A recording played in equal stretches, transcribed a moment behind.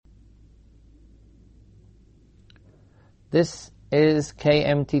This is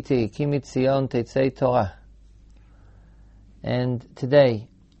KMTT, Ki Mitzion Tetzei Torah. And today,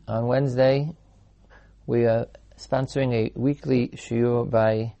 on Wednesday, we are sponsoring a weekly shiur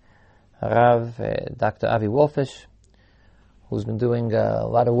by Rav Dr. Avi Wolfish, who's been doing a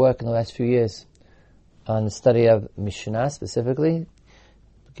lot of work in the last few years on the study of Mishnah specifically,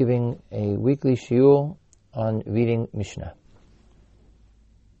 giving a weekly shiur on reading Mishnah.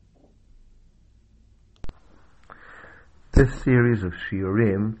 This series of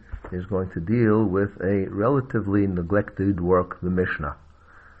shiurim is going to deal with a relatively neglected work, the Mishnah.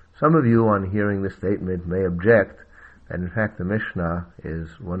 Some of you, on hearing this statement, may object that in fact the Mishnah is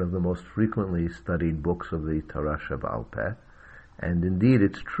one of the most frequently studied books of the Torah She'Ba'al Peh, and indeed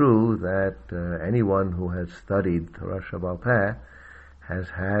it's true that anyone who has studied Torah She'Ba'al Peh has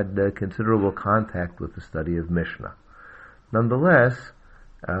had considerable contact with the study of Mishnah. Nonetheless,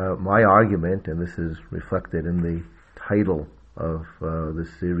 my argument, and this is reflected in the title of this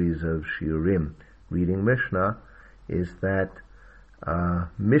series of shiurim, reading Mishnah, is that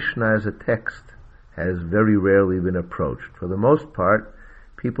Mishnah as a text has very rarely been approached. For the most part,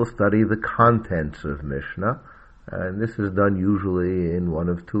 people study the contents of Mishnah, and this is done usually in one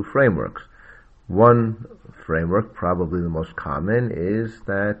of two frameworks. One framework, probably the most common, is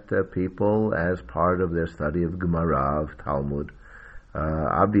that people, as part of their study of Gemara, of Talmud,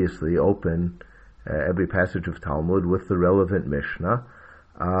 obviously open every passage of Talmud with the relevant Mishnah.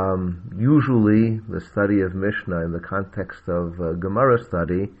 Usually the study of Mishnah in the context of Gemara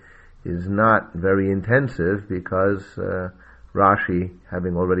study is not very intensive because Rashi,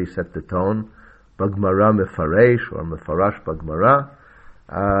 having already set the tone, Bagmara Mefaresh or Mefarash Bagmara,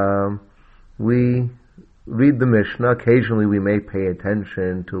 we read the Mishnah. Occasionally we may pay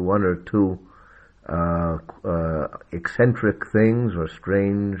attention to one or two eccentric things or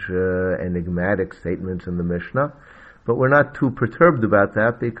strange, enigmatic statements in the Mishnah, but we're not too perturbed about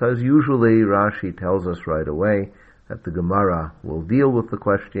that because usually Rashi tells us right away that the Gemara will deal with the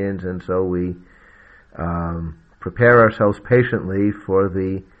questions, and so we prepare ourselves patiently for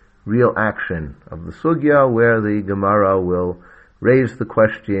the real action of the sugya, where the Gemara will raise the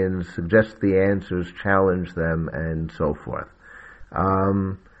questions, suggest the answers, challenge them, and so forth.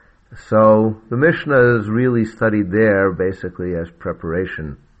 So the Mishnah is really studied there basically as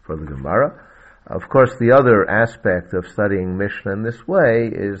preparation for the Gemara. Of course, the other aspect of studying Mishnah in this way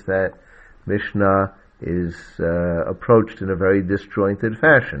is that Mishnah is approached in a very disjointed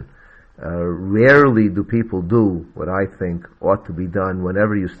fashion. Rarely do people do what I think ought to be done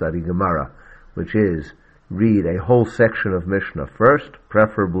whenever you study Gemara, which is read a whole section of Mishnah first,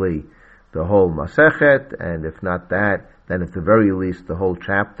 preferably the whole Masechet, and if not that, then at the very least the whole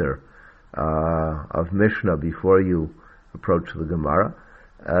chapter of Mishnah before you approach the Gemara.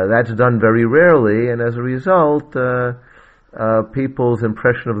 That's done very rarely, and as a result, people's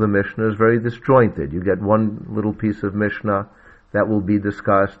impression of the Mishnah is very disjointed. You get one little piece of Mishnah that will be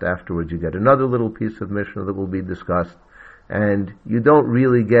discussed, afterwards you get another little piece of Mishnah that will be discussed, and you don't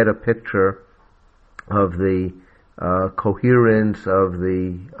really get a picture of the coherence of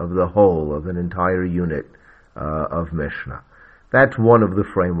the whole, of an entire unit of Mishnah. That's one of the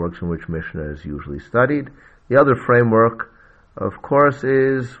frameworks in which Mishnah is usually studied. The other framework, of course,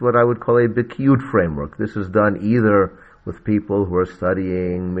 is what I would call a Bikiyut framework. This is done either with people who are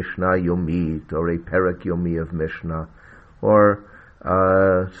studying Mishnah Yomit or a Perek Yomi of Mishnah, or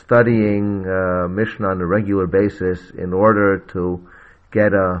studying Mishnah on a regular basis in order to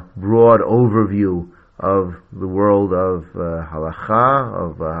get a broad overview of the world of halacha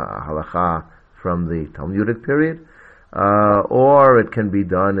from the Talmudic period, or it can be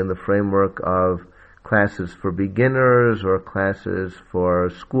done in the framework of classes for beginners or classes for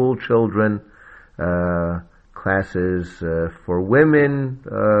school children, classes for women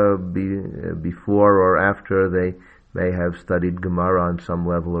before or after they may have studied Gemara on some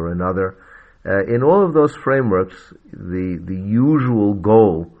level or another. In all of those frameworks, the usual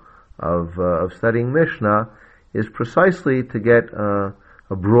goal of studying Mishnah is precisely to get a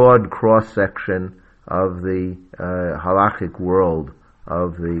broad cross-section of the halachic world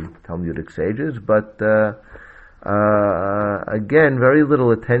of the Talmudic sages, but again, very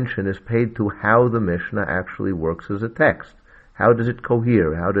little attention is paid to how the Mishnah actually works as a text. How does it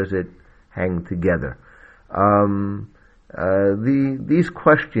cohere? How does it hang together? These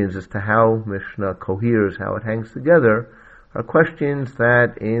questions as to how Mishnah coheres, how it hangs together, are questions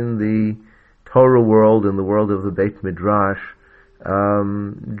that in the Torah world, in the world of the Beit Midrash,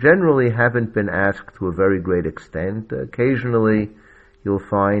 generally haven't been asked to a very great extent. Occasionally you'll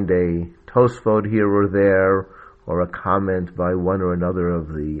find a Tosfot here or there, or a comment by one or another of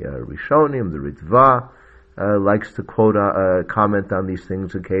the Rishonim, the Ritva, likes to comment on these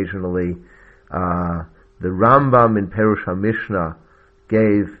things occasionally. The Rambam in Perush HaMishnah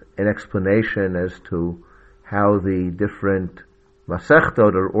gave an explanation as to how the different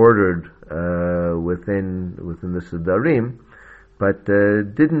Masechtot are ordered within the Siddharim, but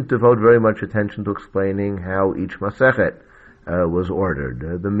didn't devote very much attention to explaining how each Masechet was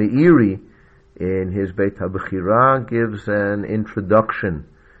ordered. The Meiri, in his Beit HaBechira, gives an introduction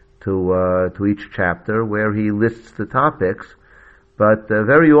to each chapter where he lists the topics, but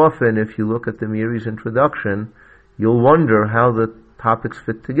very often, if you look at the Meiri's introduction, you'll wonder how the topics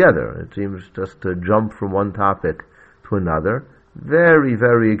fit together. It seems just to jump from one topic to another. Very,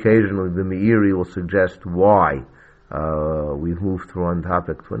 very occasionally, the Meiri will suggest why we've moved from one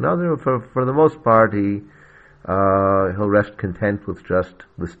topic to another. For the most part, he'll rest content with just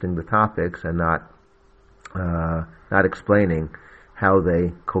listing the topics and not explaining how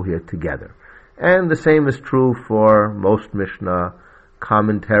they cohere together. And the same is true for most Mishnah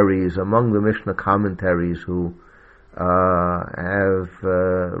commentaries. Among the Mishnah commentaries who have,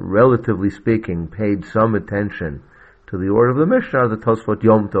 relatively speaking, paid some attention to the order of the Mishnah, the Tosfot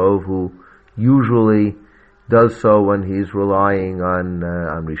Yom Tov, who usually does so when he's relying on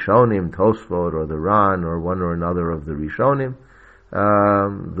Rishonim, Tosfot, or the Ran, or one or another of the Rishonim.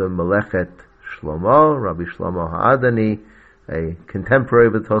 The Melechet Shlomo, Rabbi Shlomo Ha'adani, a contemporary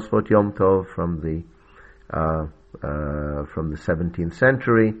of the Tosfot Yom Tov from the 17th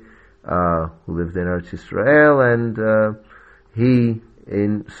century, who lived in Eretz Yisrael, and he,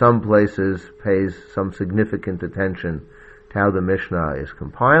 in some places, pays some significant attention to how the Mishnah is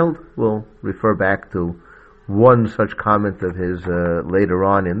compiled. We'll refer back to one such comment of his later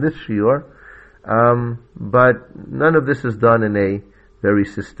on in this shiur, but none of this is done in a very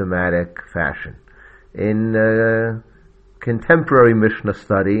systematic fashion. In contemporary Mishnah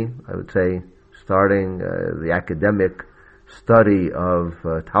study, I would say, starting the academic study of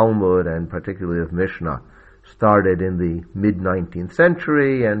Talmud and particularly of Mishnah started in the mid-19th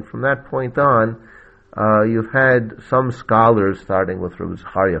century, and from that point on, you've had some scholars, starting with Rabbi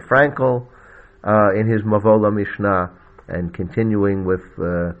Zechariah Frankel in his Mavola Mishnah, and continuing with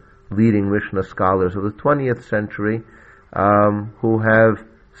leading Mishnah scholars of the 20th century, who have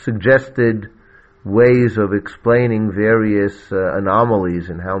suggested ways of explaining various anomalies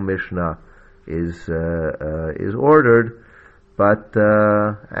in how Mishnah is ordered. But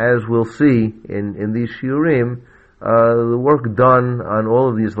as we'll see in these shiurim, the work done on all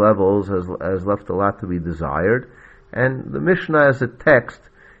of these levels has left a lot to be desired. And the Mishnah as a text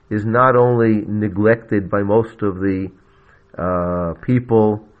is not only neglected by most of the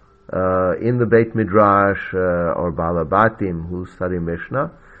people in the Beit Midrash or Balabatim who study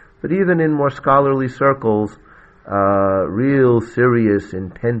Mishnah, but even in more scholarly circles, real serious,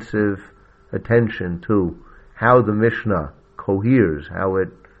 intensive attention to how the Mishnah coheres, how it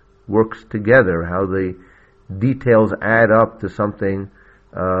works together, how the details add up to something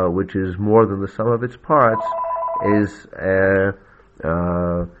which is more than the sum of its parts, is a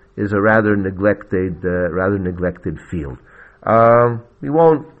rather neglected field. We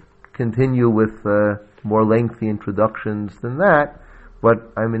won't continue with more lengthy introductions than that.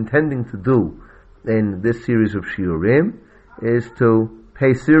 What I'm intending to do in this series of shiurim is to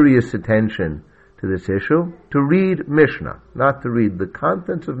pay serious attention to this issue, to read Mishnah, not to read the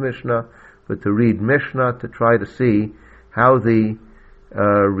contents of Mishnah, but to read Mishnah, to try to see how the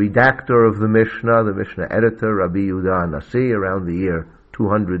redactor of the Mishnah editor, Rabbi Yehuda Hanassi, around the year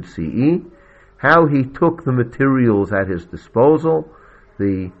 200 CE, how he took the materials at his disposal,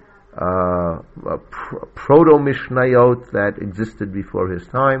 the proto-Mishnayot that existed before his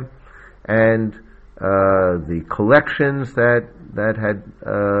time, and the collections that had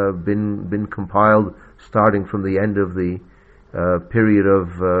been compiled starting from the end of the period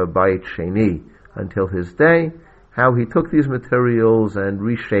of Beit Sheni until his day, how he took these materials and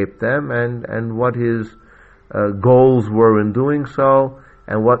reshaped them, and what his goals were in doing so,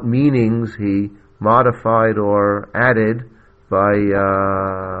 and what meanings he modified or added by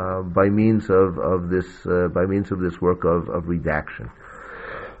means of this work of redaction.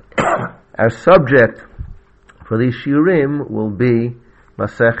 Our subject for these shiurim will be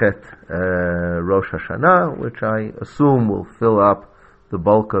Masechet Rosh Hashanah, which I assume will fill up the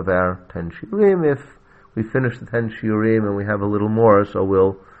bulk of our 10 shiurim. If we finish the 10 shiurim and we have a little more, so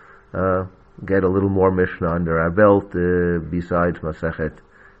we'll get a little more Mishnah under our belt besides Masechet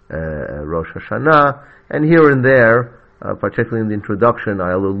Rosh Hashanah. And here and there, particularly in the introduction,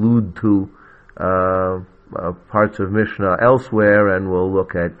 I'll allude to parts of Mishnah elsewhere, and we'll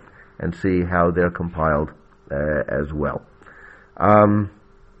look at and see how they're compiled as well. And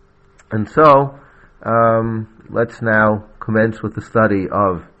so, Let's now commence with the study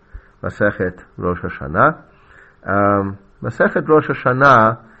of Masechet Rosh Hashanah. Masechet Rosh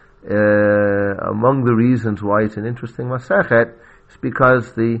Hashanah, among the reasons why it's an interesting Masechet, is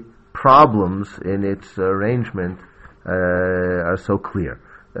because the problems in its arrangement are so clear.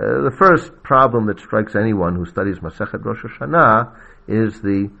 The first problem that strikes anyone who studies Masechet Rosh Hashanah is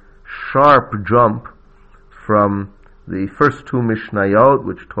the sharp jump from the first two Mishnayot,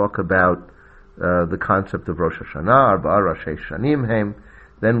 which talk about the concept of Rosh Hashanah, Arba'a Rashi Shanim Hem.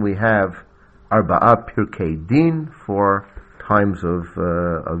 Then we have Arba'a Pirkei Din, for times of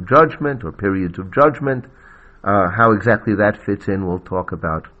judgment or periods of judgment. How exactly that fits in, we'll talk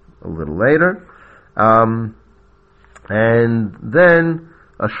about a little later. And then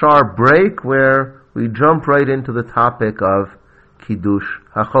a sharp break where we jump right into the topic of Kiddush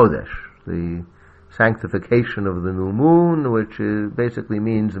HaChodesh, the sanctification of the new moon, which basically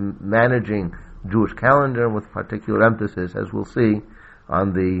means managing Jewish calendar with particular emphasis, as we'll see,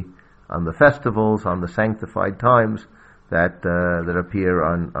 on the festivals, on the sanctified times that appear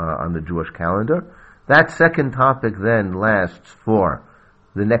on the Jewish calendar. That second topic then lasts for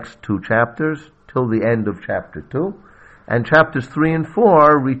the next two chapters till the end of chapter 2, and chapters 3 and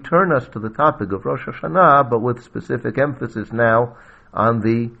 4 return us to the topic of Rosh Hashanah, but with specific emphasis now on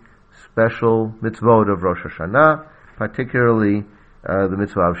the special mitzvot of Rosh Hashanah, particularly the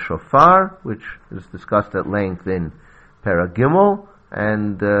mitzvah of shofar, which is discussed at length in Perek Gimel,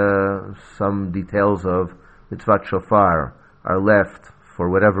 and some details of mitzvah shofar are left, for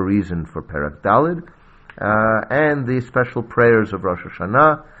whatever reason, for Perek Daled, and the special prayers of Rosh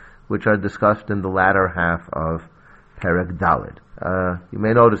Hashanah, which are discussed in the latter half of Perek Daled. You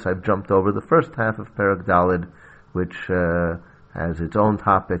may notice I've jumped over the first half of Perek Daled, which has its own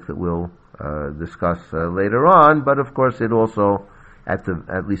topic that we'll discuss later on, but of course it also, at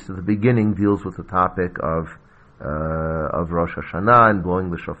least at the beginning, deals with the topic of Rosh Hashanah and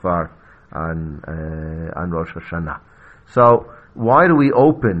blowing the shofar on Rosh Hashanah. So why do we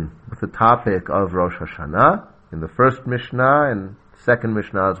open with the topic of Rosh Hashanah? In the first Mishnah and second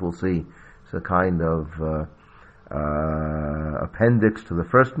Mishnah, as we'll see, it's a kind of appendix to the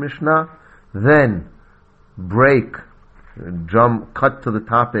first Mishnah. Then cut to the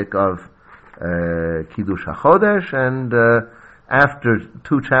topic of Kiddush HaChodesh, and after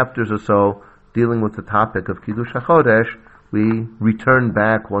two chapters or so dealing with the topic of Kiddush HaChodesh, we return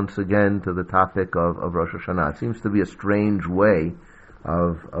back once again to the topic of Rosh Hashanah. It seems to be a strange way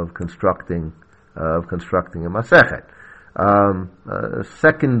of constructing a Masechet.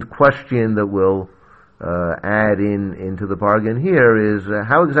 Second question that we'll add into the bargain here is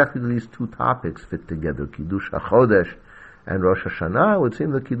how exactly do these two topics fit together, Kiddush HaChodesh and Rosh Hashanah? It would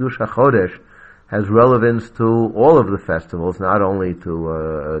seem that Kiddush HaChodesh has relevance to all of the festivals, not only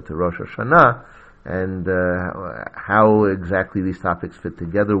to Rosh Hashanah, and how exactly these topics fit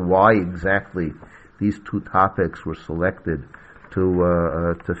together, why exactly these two topics were selected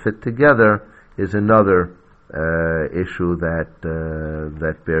to fit together, is another issue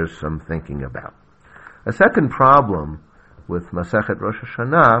that bears some thinking about. A second problem with Masechet Rosh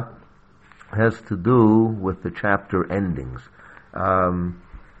Hashanah has to do with the chapter endings.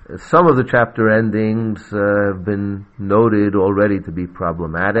 Some of the chapter endings have been noted already to be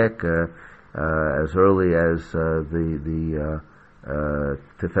problematic, as early as the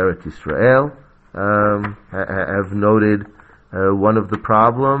Tiferet Yisrael have noted one of the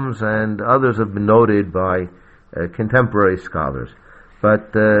problems, and others have been noted by contemporary scholars.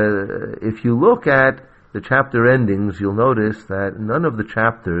 But if you look at the chapter endings, you'll notice that none of the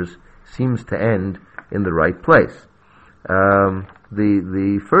chapters seems to end in the right place.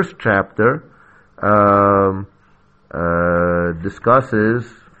 The first chapter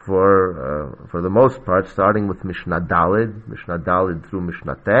discusses, for the most part, starting with Mishnah Daled through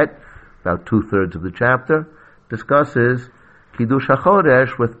Mishnah Tet, about 2/3 of the chapter, discusses Kiddush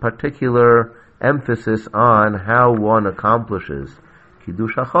HaChodesh with particular emphasis on how one accomplishes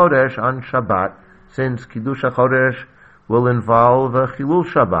Kiddush HaChodesh on Shabbat, since Kiddush HaChodesh will involve Chilul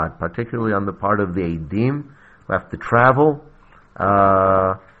Shabbat, particularly on the part of the Eidim, who have to travel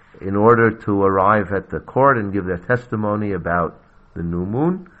in order to arrive at the court and give their testimony about the new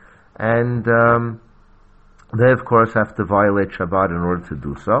moon. And they, of course, have to violate Shabbat in order to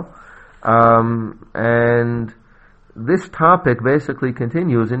do so. And this topic basically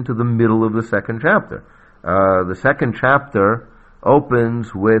continues into the middle of the second chapter. The second chapter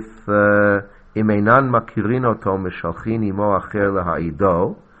opens with Imeinan makirin oto mishalchin imo acher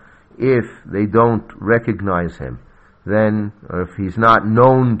lahaido. If they don't recognize him, then, or if he's not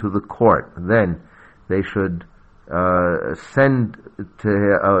known to the court, then they should send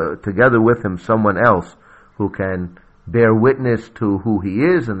together with him someone else who can bear witness to who he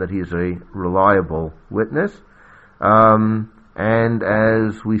is and that he is a reliable witness. And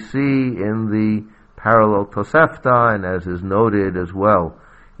as we see in the parallel Tosefta, and as is noted as well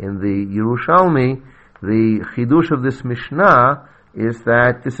in the Yerushalmi, the chidush of this Mishnah is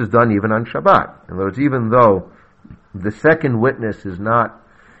that this is done even on Shabbat. In other words, even though the second witness is not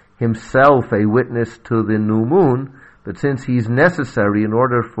himself a witness to the new moon, but since he's necessary in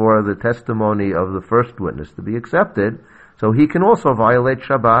order for the testimony of the first witness to be accepted, so he can also violate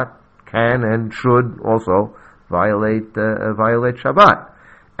Shabbat, can and should also violate Shabbat.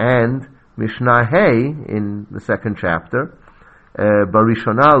 And Mishnah Hey, in the second chapter,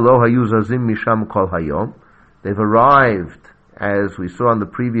 Barishona lo hayu zazim misham kol hayom, they've arrived, as we saw in the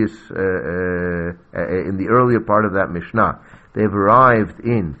previous, in the earlier part of that Mishnah, they've arrived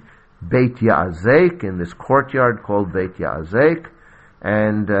in Beit Ya'azek, in this courtyard called Beit Ya'azek,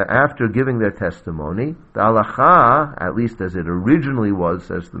 and after giving their testimony, the halacha, at least as it originally was,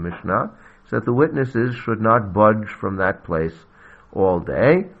 says the Mishnah, is that the witnesses should not budge from that place all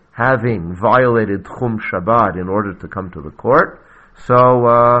day, having violated Tchum Shabbat in order to come to the court.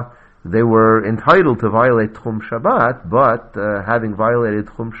 So they were entitled to violate Tchum Shabbat, but having violated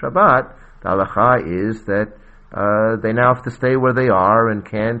Tchum Shabbat, the halacha is that they now have to stay where they are and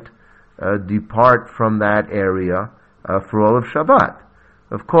can't depart from that area for all of Shabbat.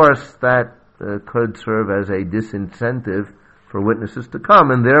 Of course, that could serve as a disincentive for witnesses to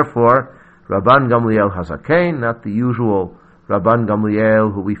come, and therefore Rabban Gamliel Hazakein, not the usual Rabban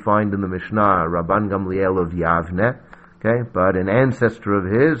Gamliel who we find in the Mishnah, Rabban Gamliel of Yavne, okay, but an ancestor of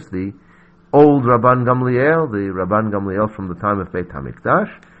his, the old Rabban Gamliel, the Rabban Gamliel from the time of Beit HaMikdash,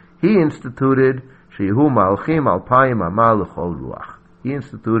 he instituted Shehu Malchim Alpayim Amal L'chol Ruach. He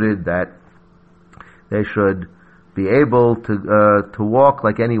instituted that they should be able to walk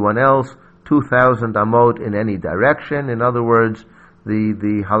like anyone else, 2,000 amot in any direction. In other words,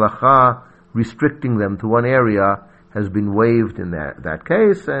 the halacha restricting them to one area has been waived in that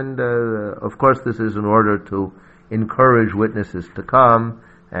case, and of course this is in order to encourage witnesses to come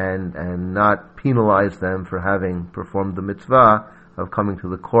and not penalize them for having performed the mitzvah of coming to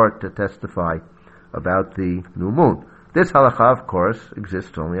the court to testify about the new moon. This halacha, of course,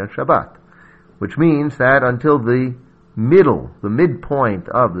 exists only on Shabbat, which means that until the midpoint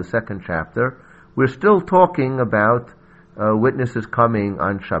of the second chapter, we're still talking about witnesses coming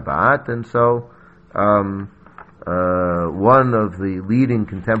on Shabbat, and so one of the leading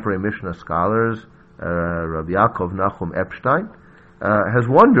contemporary Mishnah scholars, Rabbi Yaakov Nachum Epstein, has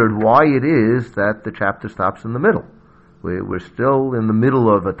wondered why it is that the chapter stops in the middle. We're still in the middle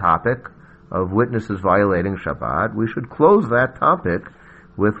of a topic of witnesses violating Shabbat. We should close that topic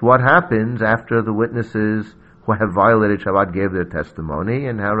with what happens after the witnesses who have violated Shabbat gave their testimony,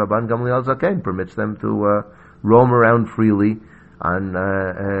 and how Rabban Gamliel Zaken permits them to roam around freely on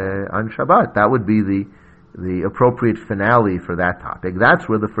Shabbat. That would be the appropriate finale for that topic. That's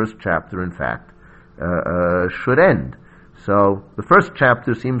where the first chapter, in fact, should end. So the first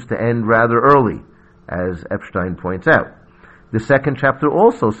chapter seems to end rather early, as Epstein points out. The second chapter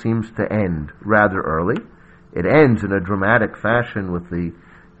also seems to end rather early. It ends in a dramatic fashion with the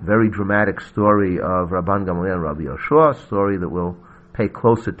very dramatic story of Rabban Gamliel and Rabbi Yoshua, a story that we'll pay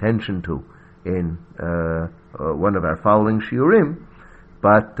close attention to in one of our following shiurim.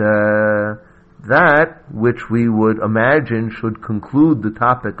 But that which we would imagine should conclude the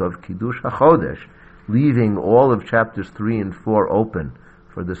topic of Kiddush HaChodesh, leaving all of chapters 3 and 4 open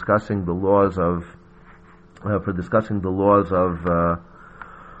for discussing the laws of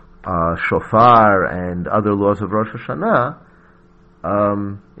shofar and other laws of Rosh Hashanah,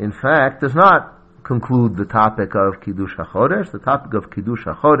 in fact, does not conclude the topic of Kiddush HaChodesh. The topic of Kiddush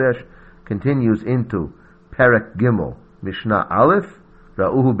HaChodesh continues into Perek Gimel, Mishnah Aleph,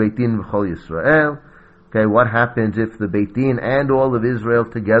 Ra'uhu Beit Din V'chol Yisrael. Okay, what happens if the Beit Din and all of Israel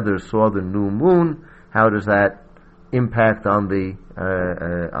together saw the new moon? How does that impact on the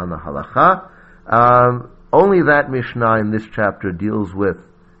halacha? Only that Mishnah in this chapter deals with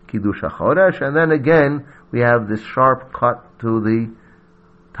Kiddush HaChodesh, and then again we have this sharp cut to the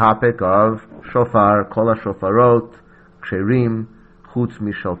topic of shofar, kol ha-shofarot, ksherim, chutz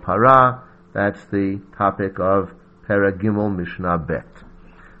mishal para. That's the topic of Perek Gimel Mishnah Bet.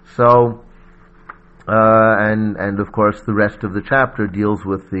 So, and of course the rest of the chapter deals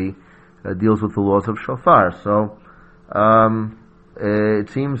with the laws of shofar. So, it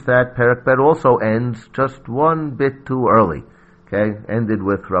seems that Perek Bet also ends just one bit too early. Okay, ended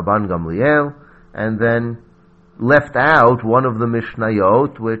with Rabban Gamliel, and then left out one of the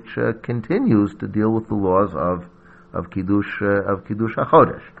Mishnayot, which continues to deal with the laws of of Kiddush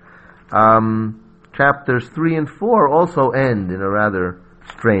HaChodesh. Chapters 3 and 4 also end in a rather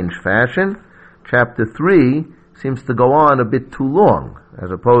strange fashion. Chapter 3 seems to go on a bit too long, as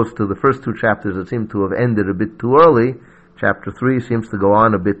opposed to the first two chapters that seem to have ended a bit too early. Chapter 3 seems to go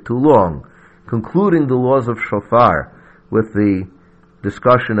on a bit too long, concluding the laws of Shofar with the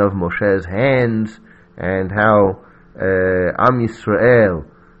discussion of Moshe's hands and how Am Yisrael,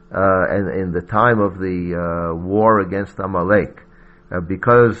 and in the time of the war against Amalek,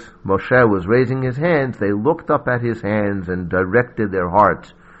 because Moshe was raising his hands, they looked up at his hands and directed their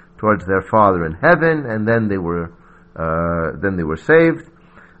hearts towards their Father in heaven, and then they were saved.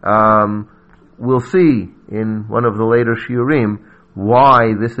 We'll see in one of the later shiurim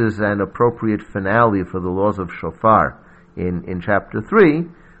why this is an appropriate finale for the laws of Shofar in chapter 3.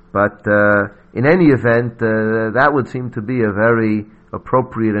 But in any event, that would seem to be a very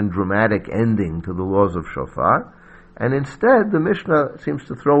appropriate and dramatic ending to the laws of Shofar. And instead, the Mishnah seems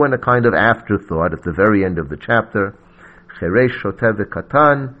to throw in a kind of afterthought at the very end of the chapter. Cheresh shotev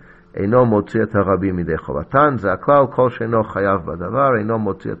v'katan eino motzi et harabim yidei chovatan ze'aklal kol she'eno chayav b'davar eino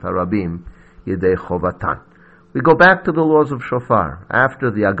motzi et harabim yidei chovatan. We go back to the laws of Shofar.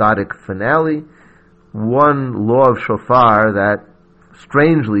 After the Agadic finale, one law of Shofar that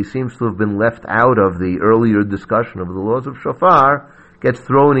strangely seems to have been left out of the earlier discussion of the laws of Shofar gets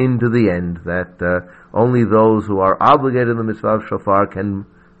thrown into the end, that only those who are obligated in the mitzvah of Shofar can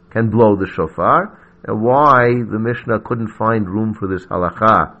blow the Shofar, and why the Mishnah couldn't find room for this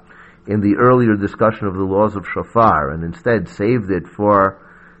halakha in the earlier discussion of the laws of Shofar, and instead saved it for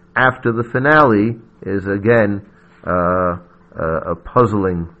after the finale, is again a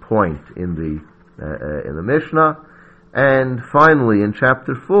puzzling point in the Mishnah. And finally, in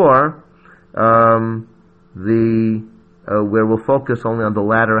chapter 4, where we'll focus only on the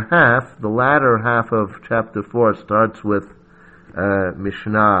latter half. The latter half of chapter 4 starts with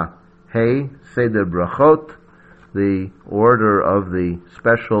Mishnah Hey, Seder Brachot, the order of the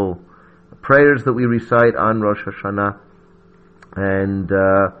special prayers that we recite on Rosh Hashanah, and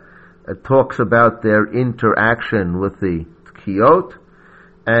it talks about their interaction with the Tkiyot.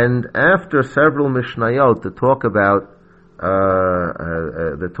 And after several Mishnayot that talk about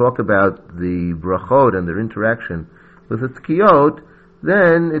the Brachot and their interaction with the Tkiyot,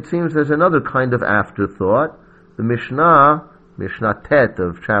 then it seems there's another kind of afterthought. The Mishnah Tet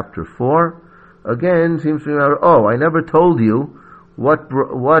of chapter 4, again seems to be, I never told you what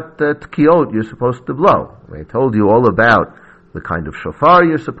Tkiyot you're supposed to blow. I told you all about the kind of shofar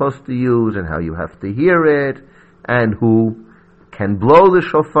you're supposed to use and how you have to hear it and who can blow the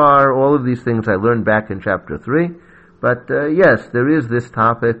shofar. All of these things I learned back in chapter 3. But yes, there is this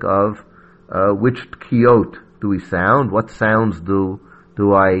topic of which Tkiyot do we sound? What sounds do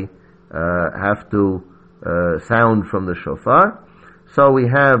I have to sound from the shofar? So we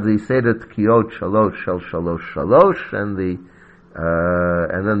have the Seder Tkiyot Shalosh Shel Shalosh Shalosh, and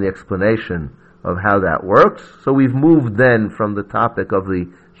then the explanation of how that works. So we've moved then from the topic of the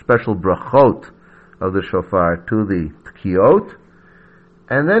special brachot of the shofar to the Tkiyot.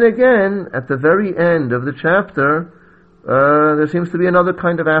 And then again, at the very end of the chapter, there seems to be another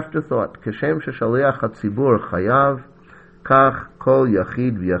kind of afterthought. Keshem sheshaliach hatzibur chayav, kach kol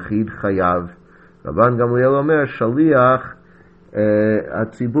yachid v'yachid chayav. Rabban Gamliel omer shaliach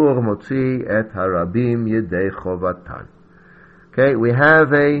hatzibur motzi et harabim yedei chovatan. Okay, we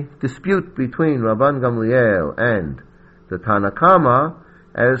have a dispute between Rabban Gamliel and the Tana Kama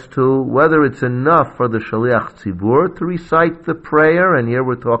as to whether it's enough for the Shaliach Tzibur to recite the prayer, and here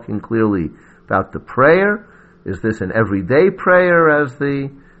we're talking clearly about the prayer. Is this an everyday prayer as the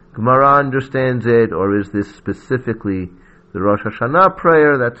Gemara understands it, or is this specifically the Rosh Hashanah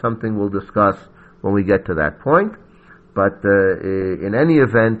prayer? That's something we'll discuss when we get to that point. But in any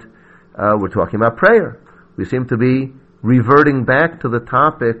event, we're talking about prayer. We seem to be reverting back to the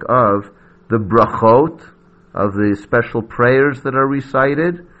topic of the brachot, of the special prayers that are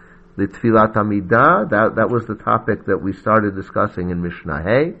recited, the Tfilat Amidah. That was the topic that we started discussing in Mishnah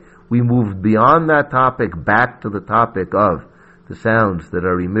Hey. We moved beyond that topic back to the topic of the sounds that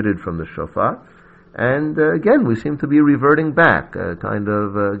are emitted from the shofar. And again, we seem to be reverting back,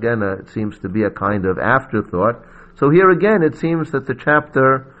 it seems to be a kind of afterthought. So here again, it seems that the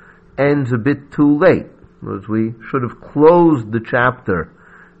chapter ends a bit too late, because we should have closed the chapter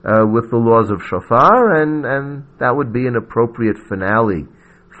with the laws of shofar, and that would be an appropriate finale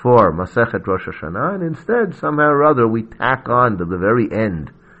for Masechet Rosh Hashanah. And instead, somehow or other, we tack on to the very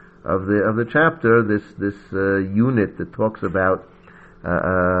end of the chapter this unit that talks about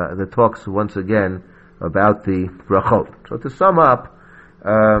once again about the brachot. So to sum up,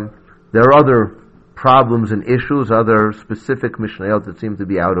 there are other problems and issues, other specific Mishnayot that seem to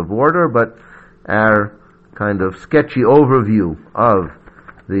be out of order, but our kind of sketchy overview of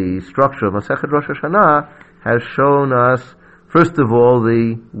the structure of Masechet Rosh Hashanah has shown us, first of all,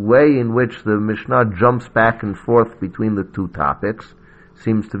 the way in which the Mishnah jumps back and forth between the two topics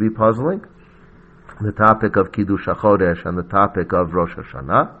seems to be puzzling. The topic of Kiddush HaChodesh and the topic of Rosh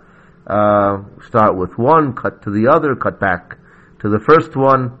Hashanah. Start with one, cut to the other, cut back to the first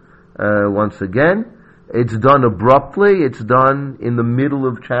one once again. It's done abruptly. It's done in the middle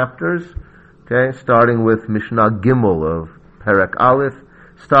of chapters. Okay, starting with Mishnah Gimel of Perek Aleph,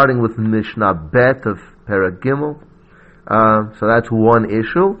 starting with Mishnah Bet of Perek Gimel. So that's one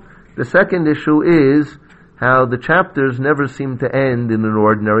issue. The second issue is how the chapters never seem to end in an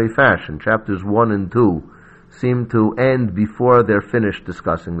ordinary fashion. Chapters 1 and 2 seem to end before they're finished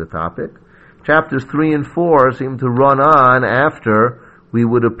discussing the topic. Chapters 3 and 4 seem to run on after we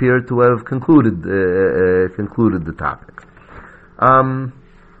would appear to have concluded the topic.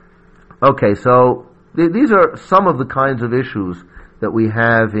 Okay, so these are some of the kinds of issues that we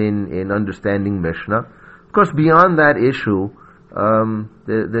have in understanding Mishnah. Of course, beyond that issue,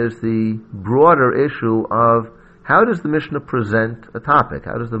 there's the broader issue of how does the Mishnah present a topic?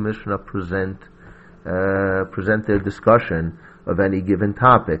 How does the Mishnah present their discussion of any given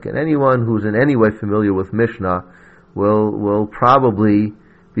topic? And anyone who's in any way familiar with Mishnah will probably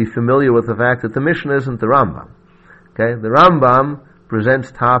be familiar with the fact that the Mishnah isn't the Rambam. Okay, the Rambam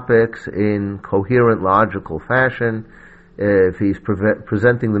presents topics in coherent, logical fashion. If he's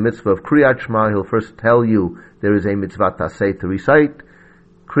presenting the mitzvah of Kriyat Shema, he'll first tell you there is a mitzvah taseh to recite.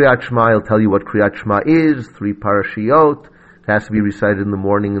 Kriyat Shema, he'll tell you what Kriyat Shema is, 3 parashiyot. It has to be recited in the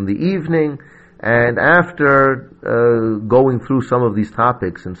morning and the evening. And after going through some of these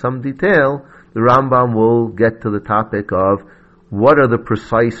topics in some detail, the Rambam will get to the topic of what are the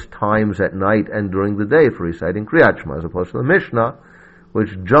precise times at night and during the day for reciting Kriyat Shema, as opposed to the Mishnah,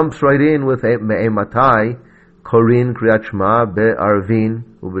 which jumps right in with Me'ematai, Korin Kriyat Shema Be'arvin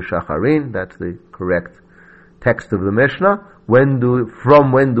U'B'Shacharin. That's the correct text of the Mishnah.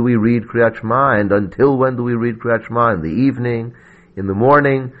 From when do we read Kriyat Shema, and until when do we read Kriyat Shema? In the evening, in the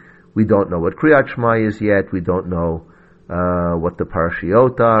morning. We don't know what Kriyat Shema is yet. We don't know what the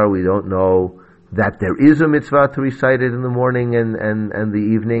parashiyot are. We don't know that there is a mitzvah to recite it in the morning and the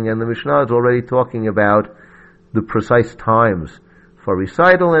evening. And the Mishnah is already talking about the precise times for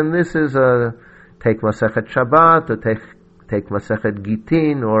recital. And this is take Masechet Shabbat, or take Masechet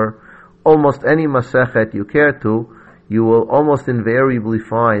Gitin, or almost any Masechet you care to. You will almost invariably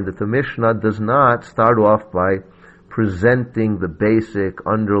find that the Mishnah does not start off by presenting the basic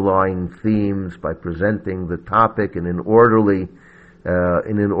underlying themes, by presenting the topic in an orderly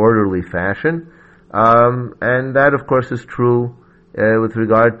fashion, and that of course is true with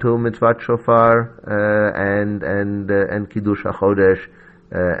regard to Mitzvat Shofar and Kiddush HaChodesh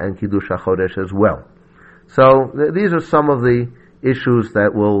as well. So these are some of the issues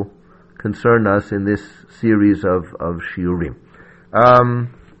that will concern us in this series of shiurim.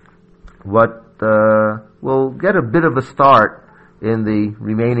 We'll get a bit of a start in the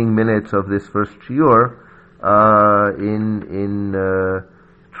remaining minutes of this first shiur in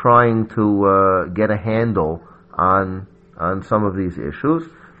trying to get a handle on some of these issues.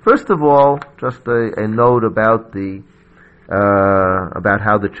 First of all, just a note about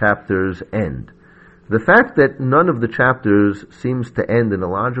how the chapters end. The fact that none of the chapters seems to end in a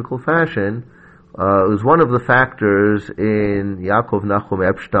logical fashion was one of the factors in Yaakov Nachum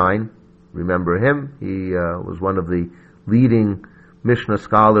Epstein. Remember him? He was one of the leading Mishnah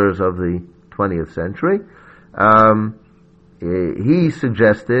scholars of the 20th century. He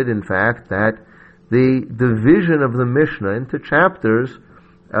suggested, in fact, that the division of the Mishnah into chapters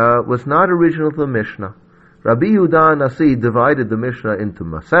was not original to the Mishnah. Rabbi Yehuda Nasi divided the Mishnah into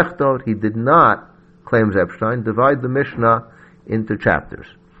Masechtot. He did not, claims Epstein, divide the Mishnah into chapters.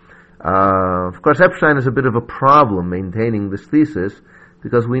 Of course, Epstein is a bit of a problem maintaining this thesis,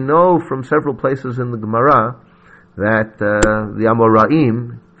 because we know from several places in the Gemara that the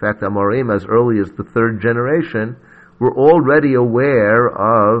Amoraim, in fact Amoraim as early as the 3rd generation, were already aware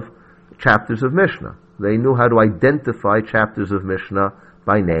of chapters of Mishnah. They knew how to identify chapters of Mishnah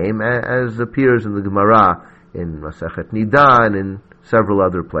by name, as appears in the Gemara in Masechet Nida and in several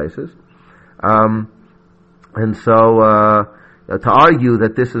other places. And so to argue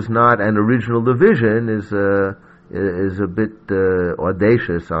that this is not an original division is a bit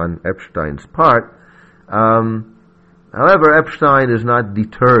audacious on Epstein's part. However, Epstein is not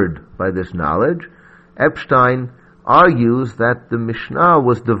deterred by this knowledge. Epstein argues that the Mishnah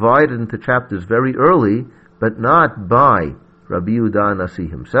was divided into chapters very early, but not by Rabbi Yehuda Nasi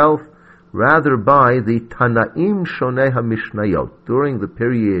himself. rather by the Tanaim Shonei HaMishnayot. During the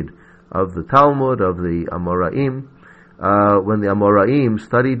period of the Talmud, of the Amoraim, when the Amoraim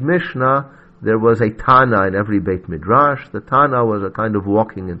studied Mishnah, there was a Tana in every Beit Midrash. The Tana was a kind of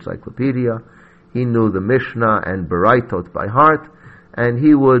walking encyclopedia. He knew the Mishnah and Beraitot by heart, and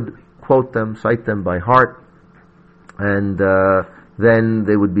he would quote them, cite them by heart, and then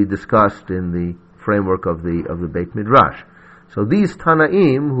they would be discussed in the framework of the Beit Midrash. So these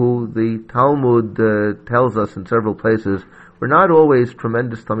Tanaim, who the Talmud tells us in several places, were not always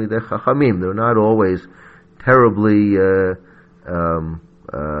tremendous Talmidei Chachamim. They were not always terribly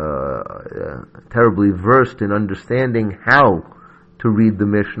versed in understanding how to read the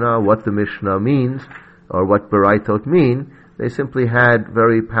Mishnah, what the Mishnah means, or what Beraitot mean. They simply had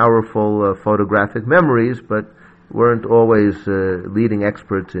very powerful photographic memories, but weren't always leading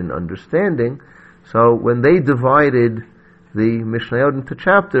experts in understanding. So when they divided the Mishnayot into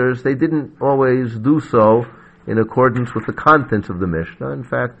chapters, they didn't always do so in accordance with the contents of the Mishnah. In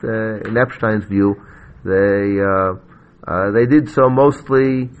fact, in Epstein's view, they did so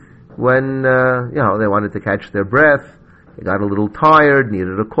mostly when they wanted to catch their breath. They got a little tired,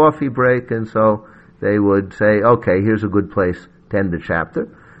 needed a coffee break, and so they would say, okay, here's a good place to end the chapter.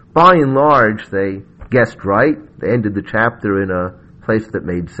 By and large, they guessed right. They ended the chapter in a place that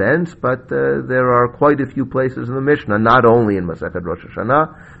made sense, but there are quite a few places in the Mishnah, not only in Masechet Rosh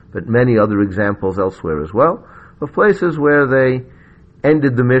Hashanah, but many other examples elsewhere as well, of places where they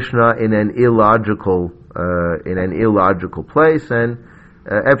ended the Mishnah in an illogical place, and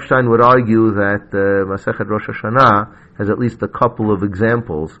Epstein would argue that Masechet Rosh Hashanah has at least a couple of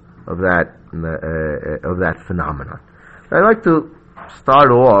examples of that phenomenon. I'd like to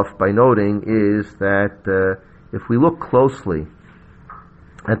start off by noting is that if we look closely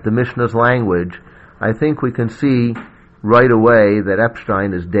at the Mishnah's language, I think we can see right away that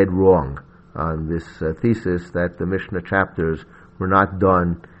Epstein is dead wrong on this thesis that the Mishnah chapters were not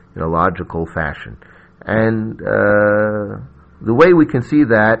done in a logical fashion. And the way we can see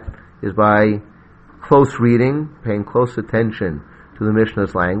that is by close reading, paying close attention to the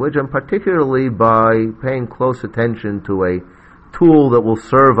Mishnah's language, and particularly by paying close attention to a tool that will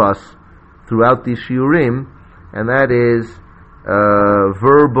serve us throughout these shiurim, and that is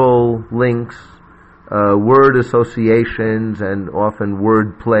verbal links, word associations, and often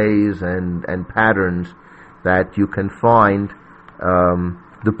word plays and patterns that you can find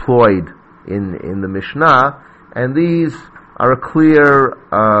deployed in the Mishnah, and these are a clear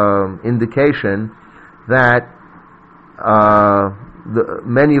indication that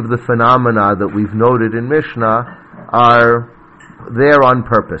many of the phenomena that we've noted in Mishnah are there on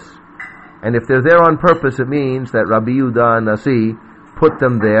purpose. And if they're there on purpose, it means that Rabbi Yehuda Nasi put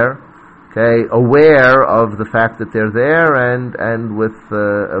them there, okay, aware of the fact that they're there and with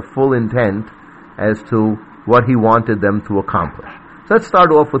a full intent as to what he wanted them to accomplish. So let's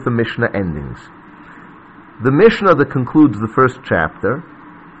start off with the Mishnah endings. The Mishnah that concludes the first chapter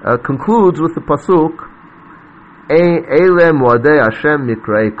concludes with the pasuk, Eile Moadei Hashem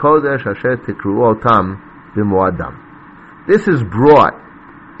Mikrei Kodesh Asher Tikru'u Otam B'Moadam. This is brought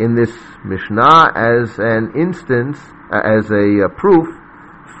in this Mishnah as an instance, as a proof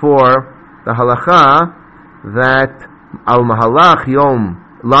for the halacha that Al Mahalach Yom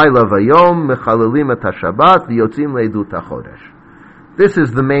Laila Vayom Mechalalim Et HaShabbat V'Yotzim Le'edut HaChodesh. This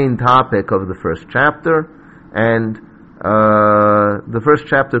is the main topic of the first chapter, and the first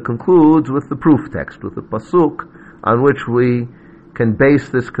chapter concludes with the proof text, with the pasuk on which we can base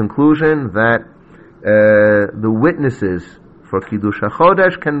this conclusion that the witnesses for Kiddush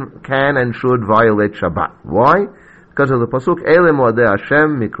HaChodesh can and should violate Shabbat. Why? Because of the pasuk, Eile Moadei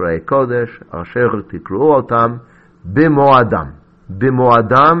Hashem Mikrei Kodesh Asher Tikru'u Otam B'Moadam.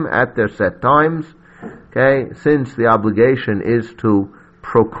 B'Moadam, at their set times. Okay, since the obligation is to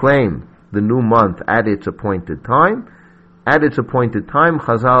proclaim the new month at its appointed time,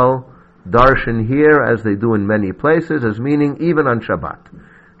 Chazal darshan here, as they do in many places, as meaning even on Shabbat.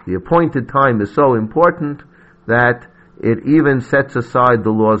 The appointed time is so important that it even sets aside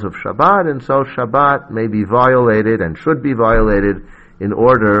the laws of Shabbat, and so Shabbat may be violated and should be violated in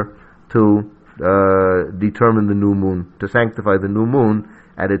order to determine the new moon, to sanctify the new moon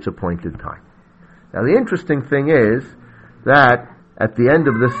at its appointed time. Now the interesting thing is that at the end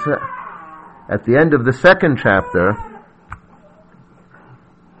of the second chapter,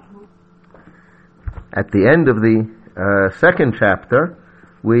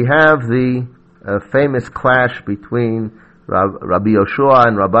 we have the famous clash between Rabbi Yoshua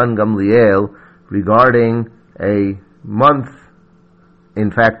and Rabban Gamliel regarding a month,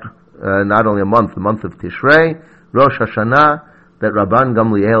 in fact, not only a month, the month of Tishrei, Rosh Hashanah, that Rabban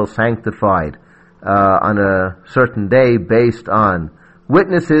Gamliel sanctified on a certain day based on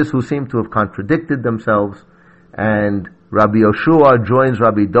witnesses who seem to have contradicted themselves, and Rabbi Yoshua joins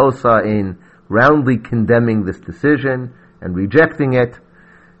Rabbi Dosa in roundly condemning this decision and rejecting it.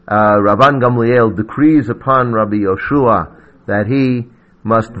 Rabban Gamliel decrees upon Rabbi Yoshua that he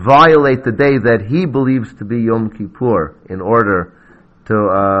must violate the day that he believes to be Yom Kippur in order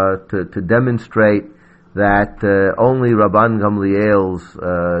to demonstrate that only Rabban Gamliel's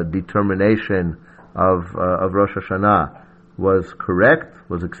determination of Rosh Hashanah was correct,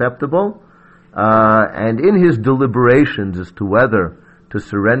 was acceptable, and in his deliberations as to whether to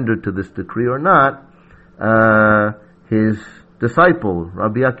surrender to this decree or not, his disciple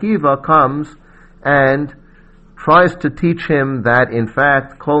Rabbi Akiva comes and tries to teach him that in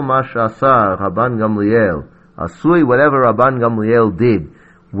fact Kol Ma Sha'asa Rabban Gamliel Asui, whatever Rabban Gamliel did,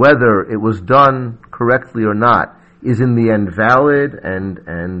 whether it was done correctly or not, is in the end valid and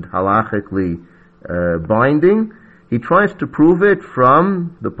halachically binding. He tries to prove it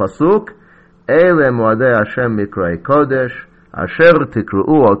from the pasuk Ele Moadei Hashem Mikrei Kodesh Asher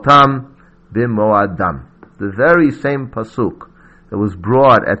Tikru'u Otam B'Moadam, the very same pasuk that was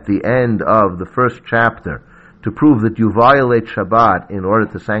brought at the end of the first chapter to prove that you violate Shabbat in order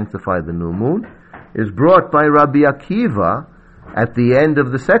to sanctify the new moon, is brought by Rabbi Akiva at the end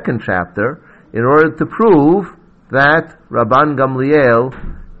of the second chapter in order to prove that Rabban Gamliel's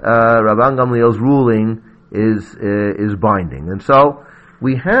ruling is binding. And so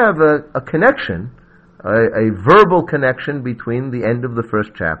we have a connection, a verbal connection between the end of the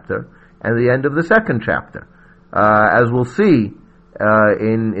first chapter and the end of the second chapter. As we'll see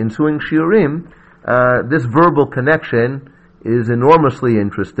in ensuing shiurim, this verbal connection is enormously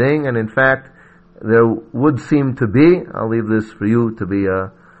interesting, and in fact, there would seem to be, I'll leave this for you to be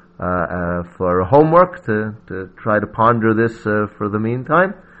for homework to try to ponder this for the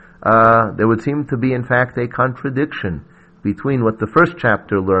meantime. There would seem to be, in fact, a contradiction between what the first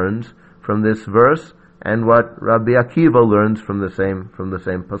chapter learns from this verse and what Rabbi Akiva learns from the same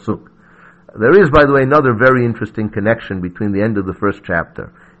pasuk. There is, by the way, another very interesting connection between the end of the first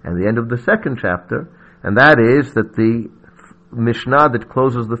chapter and the end of the second chapter, and that is that the Mishnah that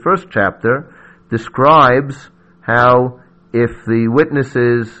closes the first chapter describes how if the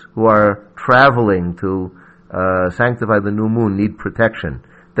witnesses who are traveling to sanctify the new moon need protection,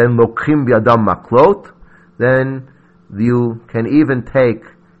 then lokchim biadam maklot, then you can even take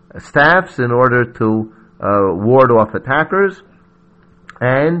staffs in order to ward off attackers.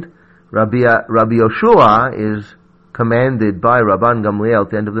 And Rabbi Yoshua is commanded by Rabban Gamliel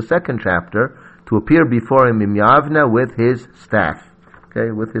at the end of the second chapter to appear before him in Yavna with his staff,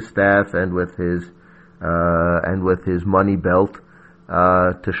 with his staff and with his money belt,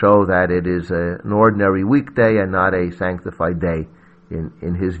 to show that it is an ordinary weekday and not a sanctified day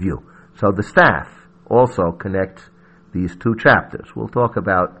in his view. So the staff also connects these two chapters. We'll talk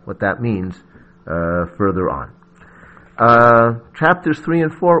about what that means further on. Chapters 3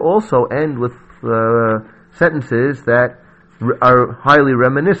 and 4 also end with sentences that are highly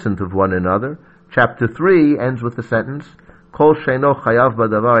reminiscent of one another. Chapter 3 ends with the sentence, Kol she'eno chayav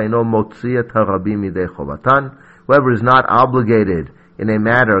badavar eino motzi et harabim midei chovatan. Whoever is not obligated in a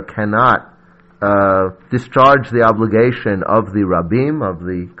matter cannot discharge the obligation of the rabim, of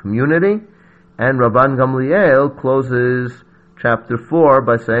the community. And Rabban Gamliel closes chapter 4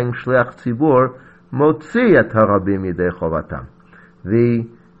 by saying, Shliach tzibur motzi et harabim midei chovatam. The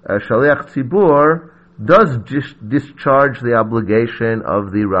Shliach tzibur does discharge the obligation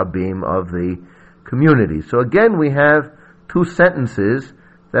of the rabim, of the community. So again we have two sentences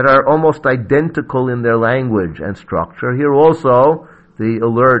that are almost identical in their language and structure. Here also, the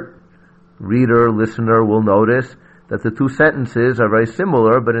alert reader, listener will notice that the two sentences are very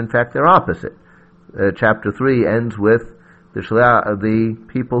similar, but in fact they're opposite. Chapter 3 ends with the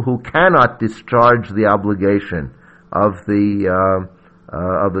people who cannot discharge the obligation of the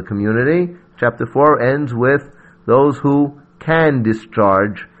community. Chapter 4 ends with those who can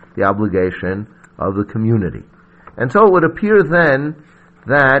discharge the obligation of the community. And so it would appear then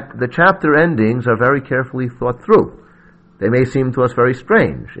that the chapter endings are very carefully thought through. They may seem to us very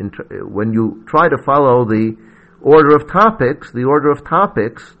strange. When you try to follow the order of topics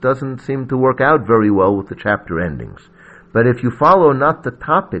doesn't seem to work out very well with the chapter endings. But if you follow not the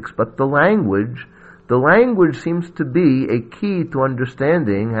topics, but the language seems to be a key to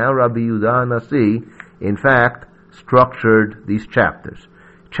understanding how Rabbi Yehuda Nasi, in fact, structured these chapters.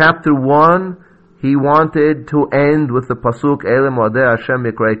 Chapter 1, he wanted to end with the pasuk Ele Moadei Hashem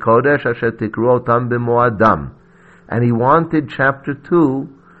Mikrei Kodesh Asher Tikru Otam B'Moadam, and he wanted chapter 2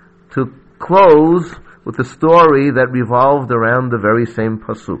 to close with a story that revolved around the very same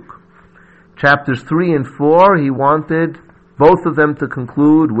pasuk. Chapters 3 and 4, he wanted both of them to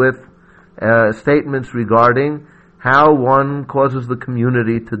conclude with statements regarding how one causes the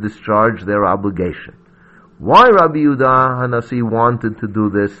community to discharge their obligation. Why Rabbi Yehuda Hanasi wanted to do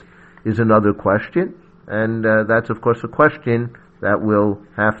this is another question, and that's of course a question that we'll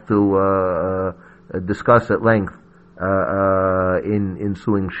have to discuss at length in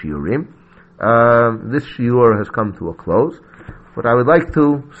ensuing shiurim. This shiur has come to a close. What I would like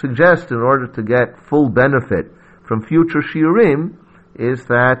to suggest in order to get full benefit from future shiurim is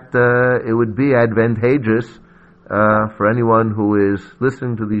that it would be advantageous for anyone who is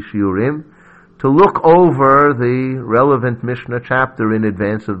listening to these shiurim to look over the relevant Mishnah chapter in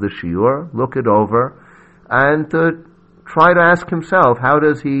advance of the shiur, look it over, and to try to ask himself, how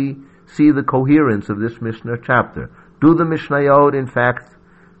does he see the coherence of this Mishnah chapter? Do the Mishnayot in fact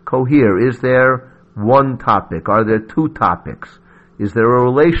cohere? Is there one topic? Are there two topics? Is there a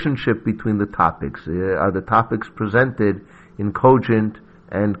relationship between the topics? Are the topics presented in cogent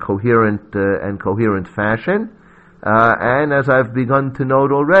and coherent fashion? And as I've begun to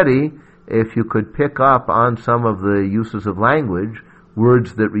note already, if you could pick up on some of the uses of language,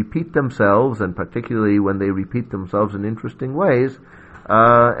 words that repeat themselves, and particularly when they repeat themselves in interesting ways,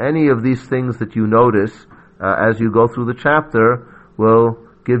 any of these things that you notice as you go through the chapter will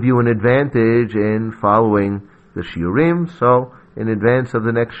give you an advantage in following the shiurim. So, in advance of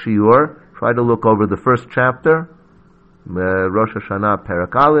the next shiur, try to look over the first chapter, Rosh Hashanah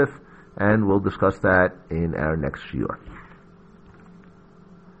Perek Aleph, and we'll discuss that in our next shiur.